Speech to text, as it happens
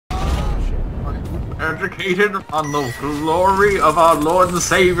educated on the glory of our Lord and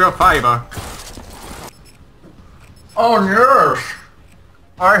Savior Fiber. Oh yes!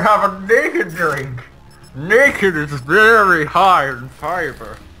 I have a naked drink. Naked is very high in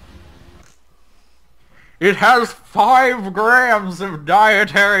fiber. It has 5 grams of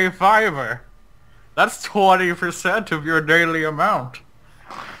dietary fiber. That's 20% of your daily amount.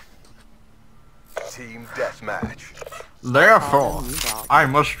 Team deathmatch. Therefore, I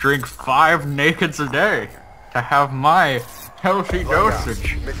must drink 5 nakeds a day to have my healthy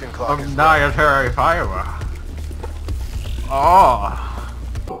dosage of dietary fiber. Oh.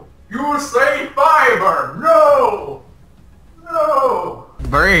 You say fiber! No! No!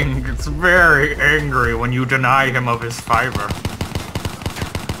 Brain gets very angry when you deny him of his fiber.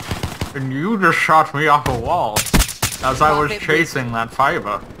 And you just shot me off a wall as I was chasing that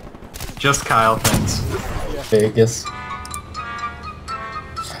fiber. Just Kyle things. Vegas.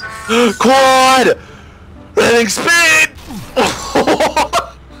 Quad! Running speed!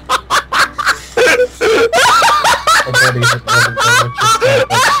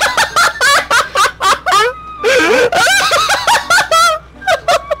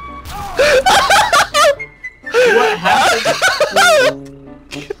 What happened?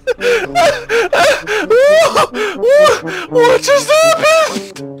 What just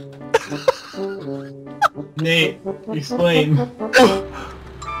happened? Nate, explain.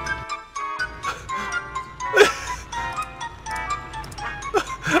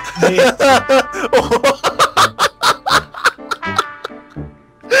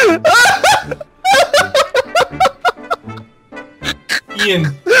 Ian.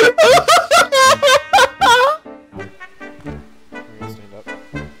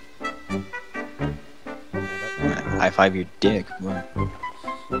 High five your dick.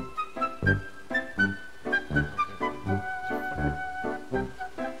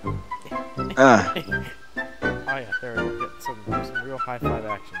 Oh yeah, there we go. Get some real high five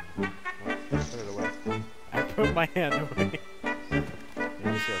action. Put it away. I put my hand away. Let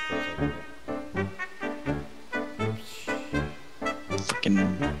me see how close I can get. Fucking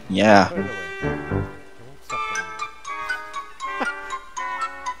yeah. Put it away. I won't stop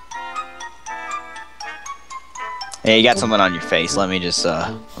Hey, you got something on your face. Let me just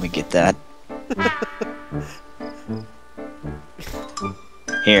let me get that.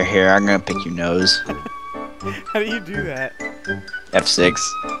 Here, I'm gonna pick your nose. How do you do that? F6.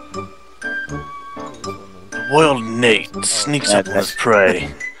 Wild Nate sneaks up on his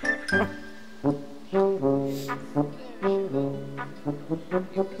prey.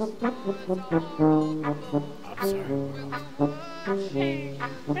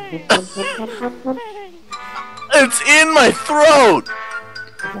 It's in my throat!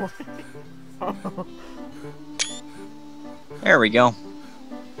 There we go.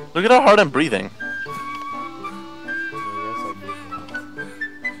 Look at how hard I'm breathing.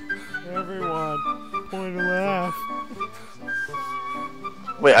 Everyone, point to laugh.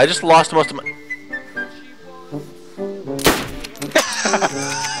 Wait, I just lost most of my...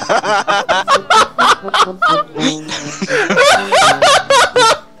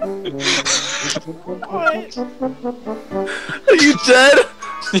 What? Are you dead?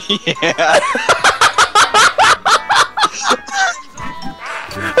 Yeah.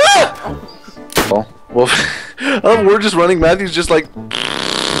 Well, oh, we're just running. Matthew's just like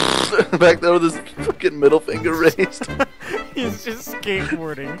back there with his fucking middle finger raised. He's just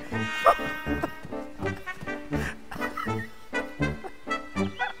skateboarding.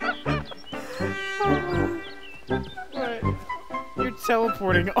 What? You're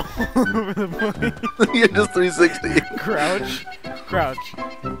teleporting all over the place. You're just 360. Crouch. Crouch.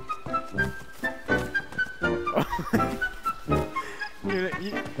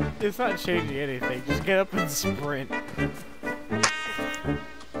 It's not changing anything. Just get up and sprint.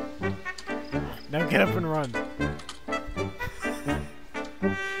 Now get up and run.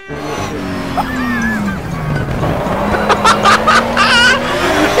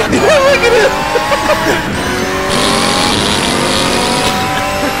 Look at it!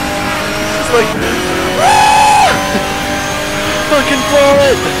 It's like... Fucking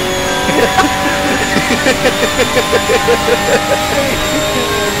bullet!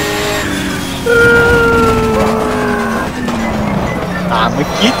 I'ma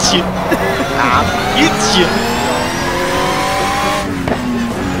get you. I'ma get you.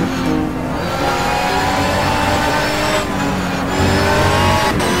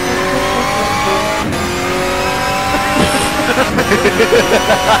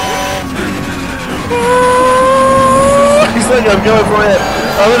 He's like, I'm coming for it.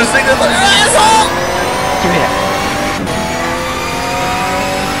 I'm gonna sing this like an asshole! Give me that.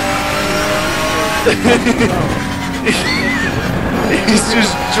 He's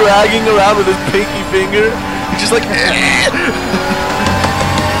just dragging around with his pinky finger. He's just like.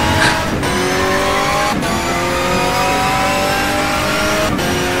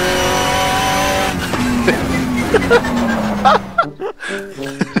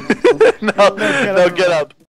 No, get up.